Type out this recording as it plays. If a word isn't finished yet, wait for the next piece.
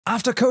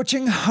After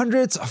coaching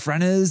hundreds of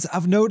runners,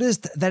 I've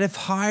noticed that if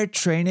hard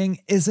training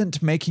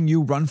isn't making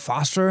you run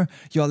faster,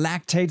 your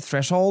lactate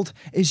threshold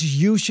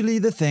is usually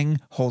the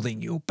thing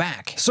holding you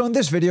back. So in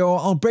this video,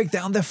 I'll break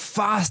down the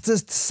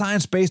fastest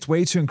science-based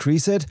way to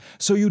increase it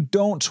so you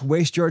don't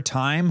waste your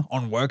time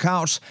on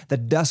workouts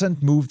that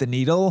doesn't move the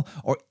needle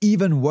or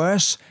even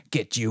worse,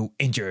 get you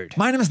injured.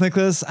 My name is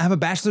Nicklas. I have a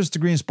bachelor's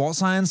degree in sports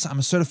science, I'm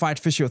a certified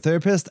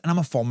physiotherapist, and I'm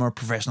a former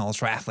professional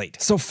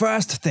triathlete. So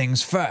first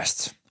things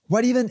first.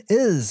 What even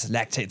is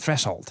lactate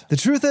threshold? The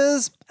truth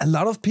is, a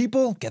lot of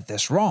people get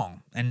this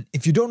wrong. And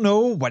if you don't know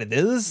what it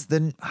is,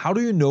 then how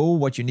do you know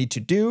what you need to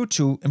do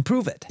to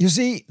improve it? You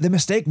see, the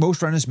mistake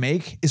most runners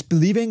make is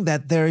believing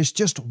that there is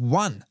just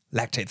one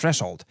lactate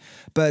threshold.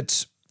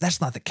 But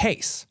that's not the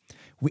case.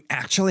 We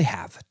actually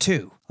have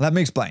two. Let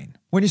me explain.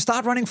 When you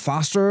start running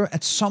faster,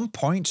 at some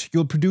point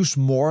you'll produce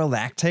more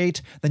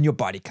lactate than your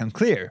body can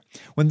clear.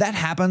 When that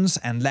happens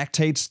and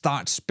lactate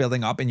starts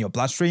building up in your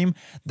bloodstream,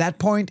 that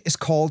point is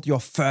called your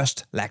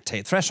first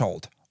lactate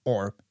threshold,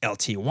 or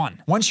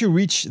LT1. Once you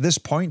reach this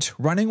point,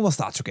 running will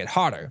start to get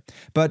harder,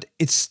 but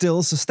it's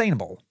still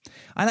sustainable.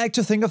 I like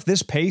to think of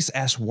this pace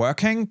as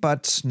working,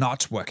 but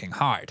not working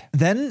hard.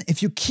 Then,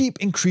 if you keep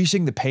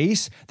increasing the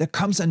pace, there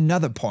comes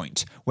another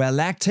point where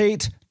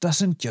lactate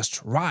doesn't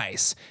just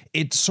rise,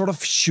 it sort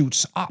of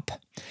shoots up.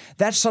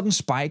 That sudden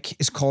spike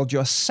is called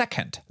your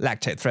second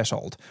lactate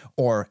threshold,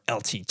 or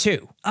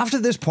LT2. After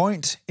this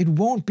point, it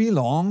won't be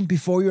long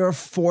before you're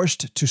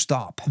forced to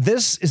stop.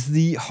 This is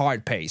the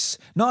hard pace.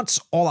 Not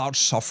all-out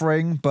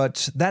suffering,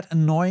 but that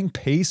annoying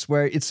pace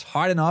where it's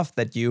hard enough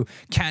that you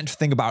can't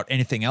think about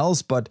anything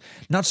else, but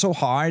not so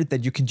hard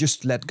that you can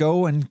just let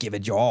go and give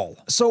it your all.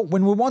 So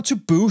when we want to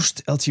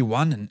boost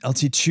LT1 and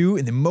LT2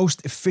 in the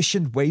most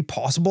efficient way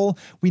possible,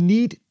 we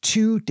need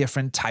two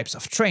different types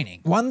of training.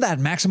 One that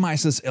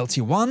maximizes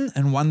LT1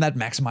 and one that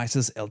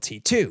maximizes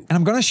LT2. And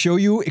I'm gonna show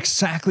you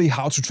exactly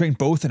how to train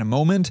both in a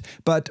moment,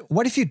 but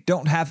what if you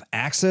don't have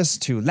access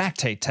to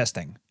lactate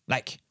testing?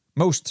 Like,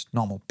 most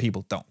normal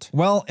people don't.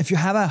 Well, if you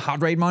have a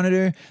heart rate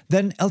monitor,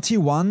 then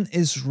LT1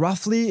 is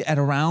roughly at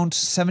around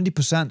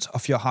 70%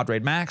 of your heart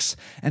rate max,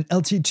 and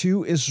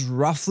LT2 is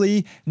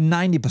roughly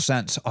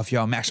 90% of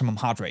your maximum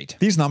heart rate.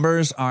 These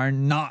numbers are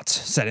not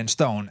set in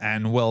stone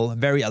and will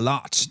vary a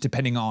lot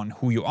depending on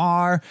who you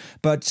are,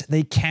 but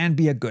they can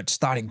be a good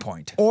starting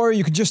point. Or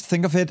you can just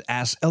think of it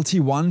as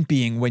LT1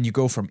 being when you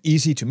go from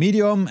easy to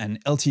medium,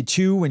 and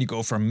LT2 when you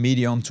go from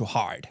medium to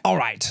hard.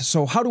 Alright,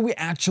 so how do we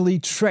actually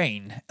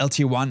train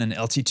LT1 and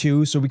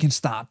LT2 so we can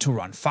start to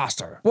run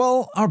faster?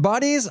 Well, our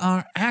bodies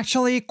are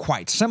actually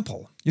quite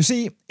simple. You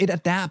see, it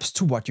adapts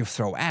to what you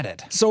throw at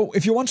it. So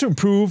if you want to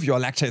improve your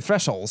lactate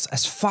thresholds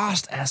as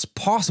fast as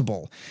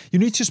possible, you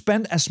need to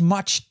spend as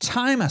much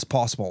time as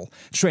possible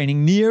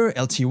training near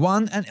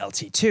LT1 and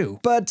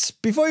LT2. But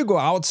before you go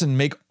out and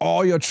make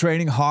all your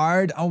training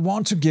hard, I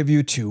want to give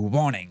you two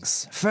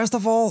warnings. First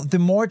of all, the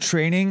more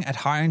training at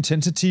higher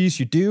intensities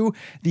you do,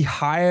 the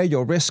higher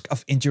your risk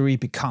of injury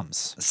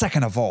becomes.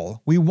 Second of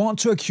all, we want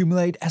to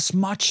accumulate as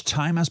much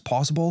time as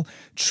possible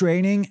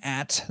training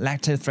at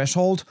lactate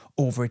threshold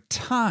over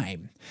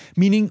time,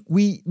 meaning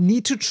we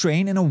need to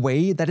train in a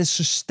way that is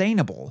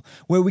sustainable,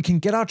 where we can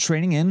get our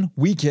training in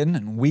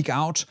and week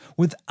out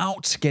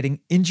without getting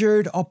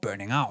injured or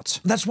burning out.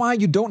 That's why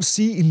you don't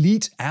see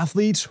elite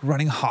athletes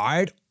running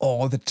hard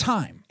all the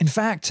time. In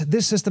fact,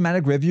 this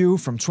systematic review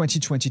from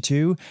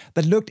 2022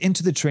 that looked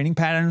into the training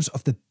patterns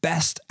of the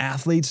best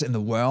athletes in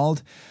the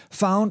world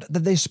found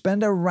that they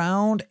spend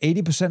around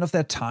 80% of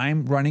their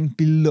time running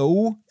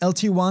below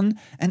LT1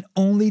 and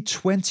only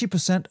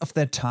 20% of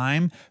their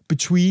time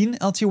between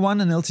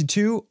LT1 and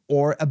LT2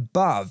 or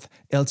above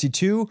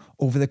LT2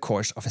 over the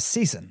course of a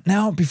season.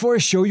 Now, before I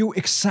show you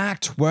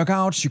exact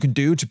workouts you can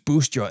do to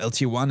boost your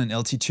LT1 and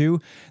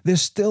LT2,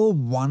 there's still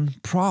one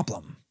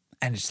problem.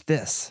 And it's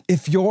this.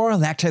 If your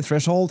lactate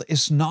threshold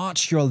is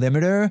not your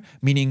limiter,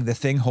 meaning the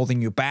thing holding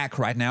you back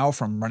right now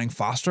from running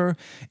faster,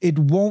 it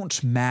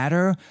won't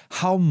matter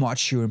how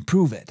much you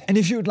improve it. And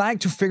if you'd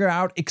like to figure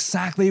out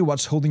exactly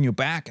what's holding you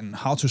back and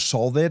how to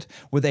solve it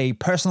with a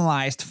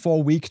personalized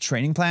 4-week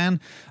training plan,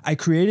 I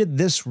created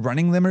this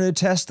running limiter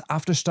test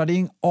after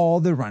studying all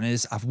the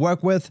runners I've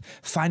worked with,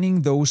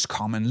 finding those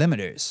common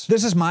limiters.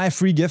 This is my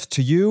free gift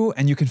to you,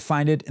 and you can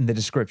find it in the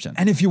description.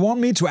 And if you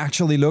want me to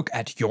actually look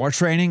at your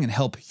training and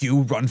help you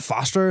run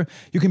faster,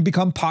 you can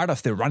become part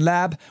of the Run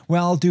Lab,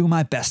 where I'll do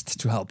my best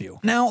to help you.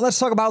 Now let's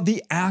talk about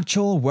the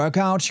actual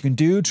workouts you can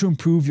do to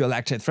improve your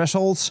lactate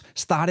thresholds,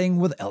 starting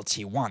with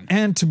LT1.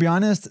 And to be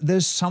honest,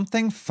 there's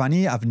something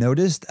funny I've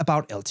noticed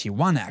about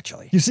LT1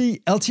 actually. You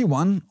see,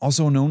 LT1,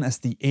 also known as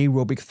the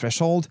aerobic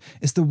threshold,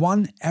 is the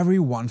one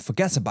everyone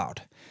forgets about.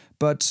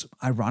 But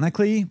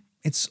ironically,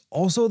 it's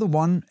also the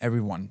one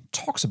everyone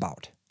talks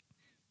about.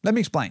 Let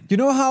me explain. You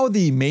know how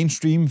the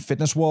mainstream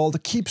fitness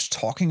world keeps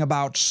talking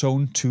about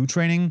zone 2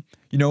 training?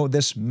 You know,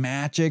 this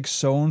magic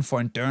zone for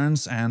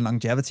endurance and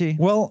longevity?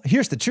 Well,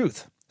 here's the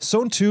truth.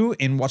 Zone 2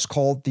 in what's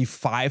called the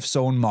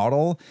 5-zone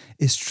model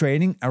is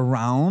training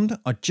around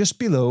or just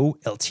below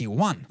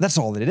LT1. That's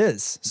all it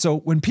is. So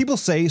when people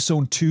say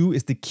Zone 2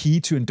 is the key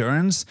to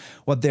endurance,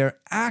 what they're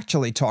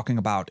actually talking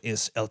about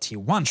is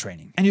LT1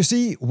 training. And you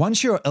see,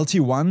 once your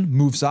LT1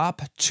 moves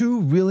up,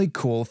 two really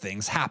cool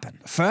things happen.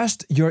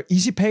 First, your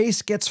easy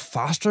pace gets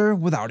faster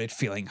without it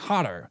feeling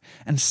harder.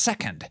 And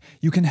second,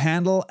 you can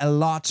handle a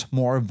lot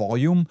more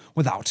volume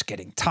without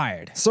getting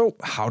tired. So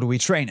how do we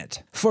train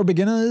it? For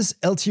beginners,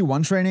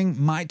 LT1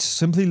 training might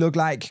simply look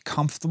like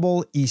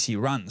comfortable, easy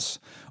runs,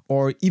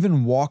 or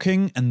even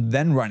walking and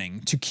then running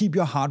to keep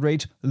your heart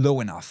rate low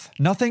enough.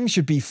 Nothing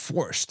should be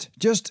forced,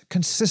 just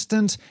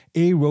consistent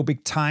aerobic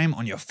time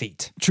on your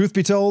feet. Truth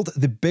be told,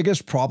 the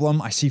biggest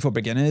problem I see for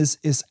beginners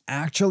is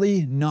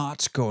actually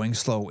not going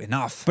slow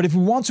enough. But if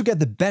we want to get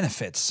the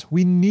benefits,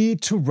 we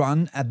need to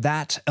run at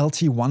that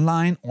LT1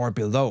 line or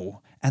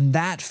below. And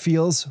that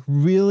feels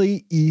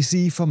really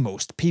easy for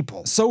most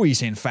people. So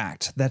easy, in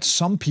fact, that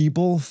some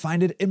people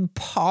find it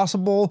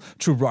impossible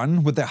to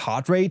run with their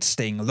heart rate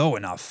staying low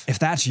enough. If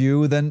that's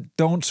you, then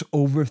don't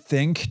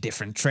overthink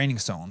different training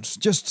zones.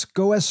 Just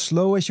go as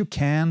slow as you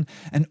can,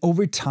 and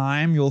over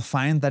time you'll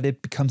find that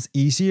it becomes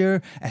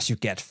easier as you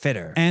get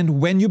fitter. And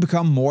when you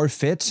become more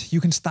fit, you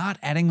can start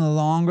adding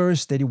longer,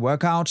 steady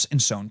workouts in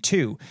Zone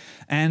 2.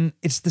 And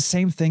it's the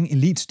same thing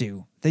elites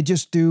do. They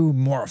just do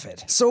more of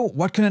it. So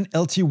what can an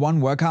LT1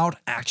 workout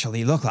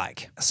actually look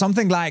like?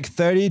 Something like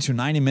 30 to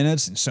 90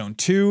 minutes in Zone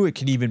 2. It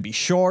can even be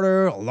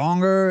shorter or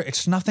longer.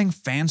 It's nothing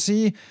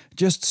fancy,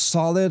 just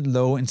solid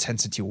low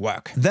intensity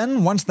work.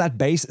 Then once that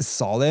base is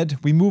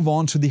solid, we move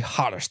on to the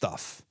harder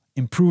stuff.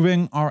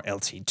 Improving our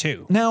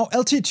LT2. Now,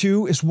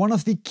 LT2 is one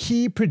of the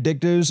key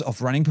predictors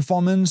of running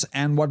performance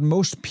and what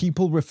most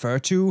people refer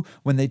to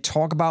when they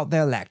talk about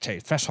their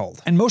lactate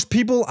threshold. And most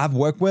people I've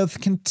worked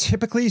with can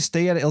typically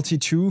stay at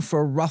LT2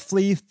 for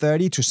roughly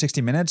 30 to 60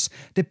 minutes,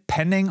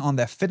 depending on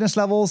their fitness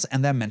levels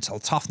and their mental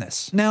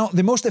toughness. Now,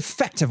 the most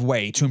effective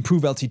way to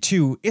improve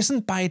LT2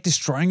 isn't by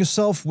destroying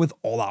yourself with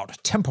all-out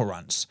tempo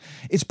runs.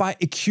 It's by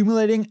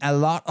accumulating a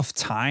lot of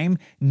time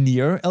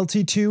near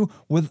LT2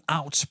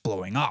 without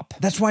blowing up.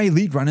 That's why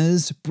elite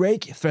runners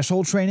break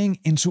threshold training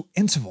into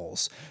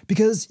intervals,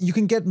 because you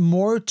can get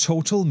more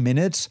total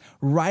minutes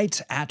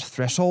right at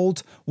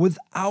threshold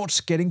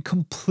without getting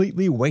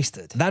completely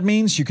wasted. That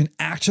means you can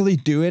actually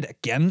do it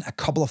again a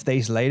couple of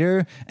days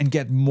later and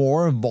get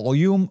more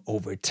volume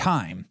over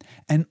time.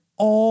 And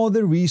all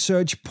the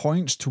research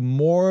points to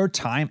more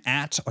time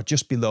at or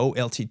just below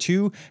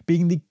LT2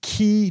 being the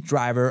key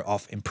driver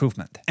of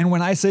improvement. And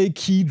when I say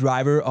key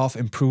driver of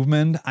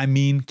improvement, I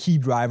mean key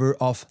driver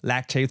of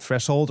lactate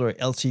threshold or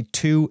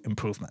LT2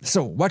 improvement.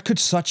 So what could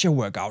such a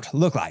workout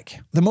look like?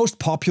 The most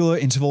popular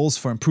intervals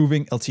for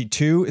improving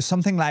LT2 is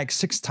something like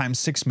 6 times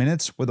 6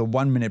 minutes with a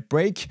 1-minute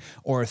break,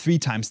 or 3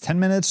 times 10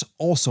 minutes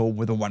also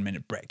with a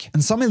 1-minute break.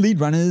 And some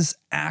elite runners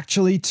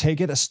actually take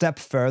it a step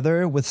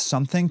further with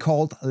something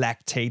called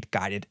lactate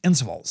guided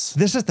intervals.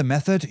 This is the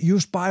method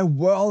used by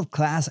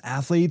world-class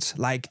athletes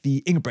like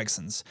the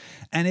Ingebrigtsens,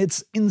 and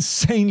it's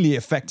insanely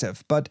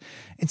effective, but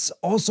it's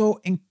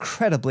also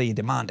incredibly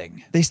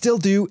demanding. They still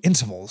do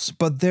intervals,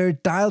 but they're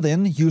dialed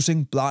in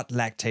using blood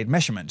lactate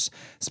measurements,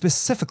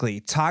 specifically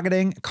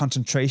targeting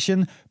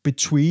concentration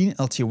between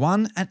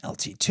LT1 and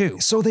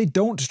LT2. So they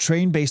don't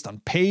train based on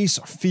pace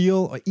or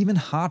feel or even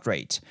heart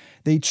rate.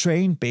 They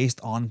train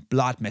based on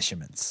blood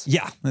measurements.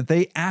 Yeah,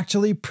 they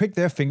actually prick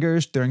their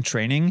fingers during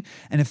training,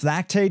 and if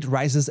lactate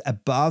rises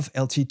above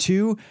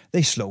LT2,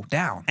 they slow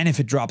down. And if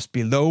it drops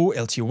below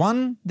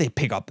LT1, they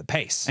pick up the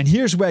pace. And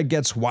here's where it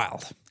gets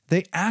wild.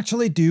 They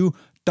actually do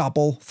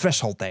double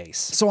threshold days.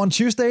 So on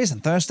Tuesdays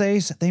and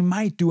Thursdays, they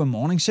might do a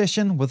morning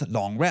session with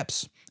long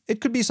reps. It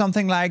could be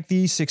something like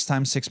the 6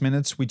 times 6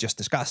 minutes we just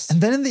discussed.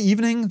 And then in the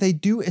evening, they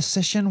do a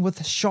session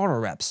with shorter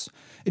reps.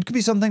 It could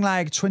be something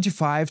like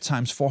 25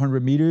 times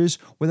 400 meters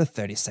with a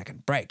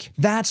 30-second break.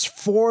 That's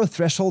 4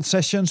 threshold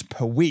sessions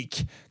per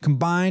week,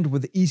 combined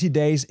with easy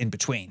days in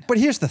between. But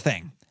here's the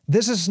thing.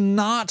 This is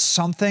not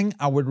something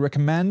I would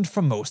recommend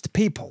for most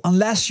people.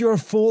 Unless you're a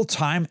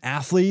full-time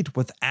athlete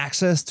with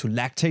access to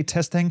lactate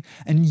testing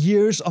and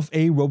years of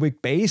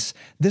aerobic base,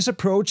 this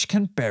approach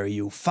can bury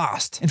you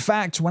fast. In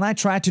fact, when I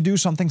tried to do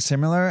something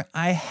similar,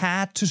 I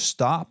had to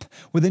stop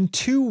within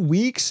 2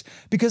 weeks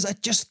because I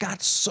just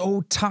got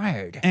so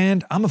tired.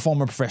 And I'm a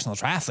former professional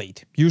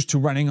triathlete, used to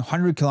running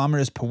 100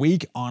 kilometers per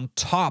week on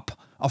top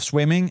of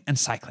swimming and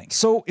cycling.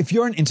 So if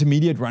you're an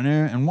intermediate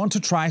runner and want to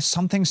try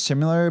something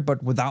similar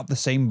but without the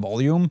same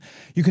volume,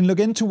 you can look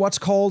into what's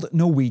called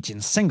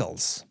Norwegian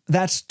singles.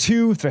 That's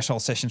 2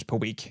 threshold sessions per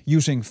week,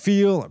 using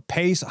feel or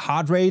pace or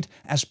heart rate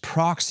as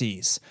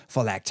proxies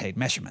for lactate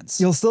measurements.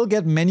 You'll still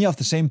get many of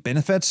the same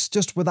benefits,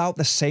 just without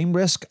the same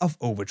risk of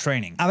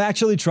overtraining. I've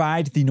actually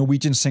tried the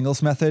Norwegian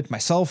singles method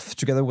myself,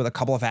 together with a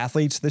couple of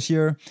athletes this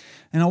year,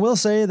 and I will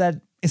say that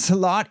It's a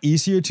lot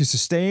easier to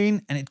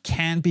sustain and it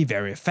can be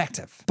very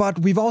effective. But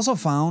we've also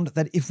found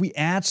that if we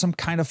add some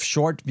kind of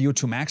short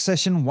VO2 max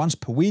session once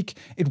per week,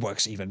 it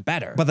works even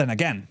better. But then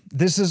again,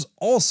 this is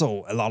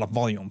also a lot of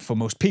volume for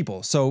most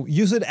people, so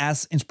use it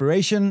as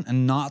inspiration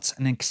and not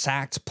an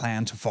exact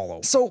plan to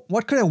follow. So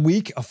what could a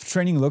week of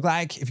training look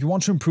like if you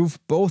want to improve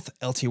both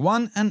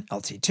LT1 and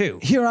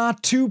LT2? Here are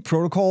 2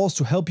 protocols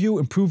to help you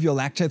improve your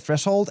lactate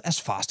threshold as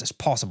fast as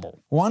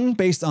possible. One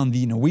based on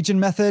the Norwegian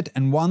method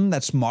and one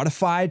that's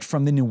modified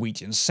from the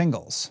Norwegian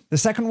singles. The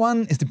second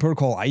one is the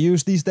protocol I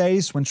use these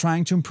days when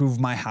trying to improve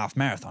my half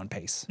marathon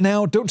pace.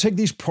 Now, don't take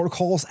these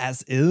protocols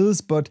as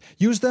is, but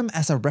use them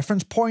as a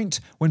reference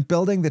point when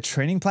building the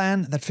training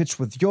plan that fits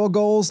with your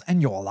goals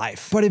and your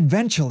life. But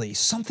eventually,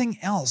 something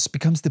else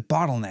becomes the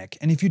bottleneck,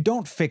 and if you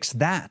don't fix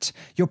that,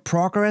 your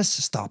progress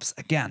stops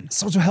again.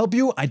 So to help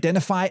you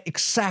identify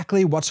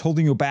exactly what's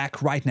holding you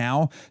back right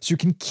now, so you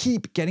can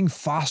keep getting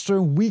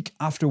faster week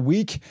after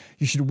week,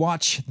 you should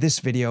watch this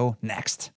video next.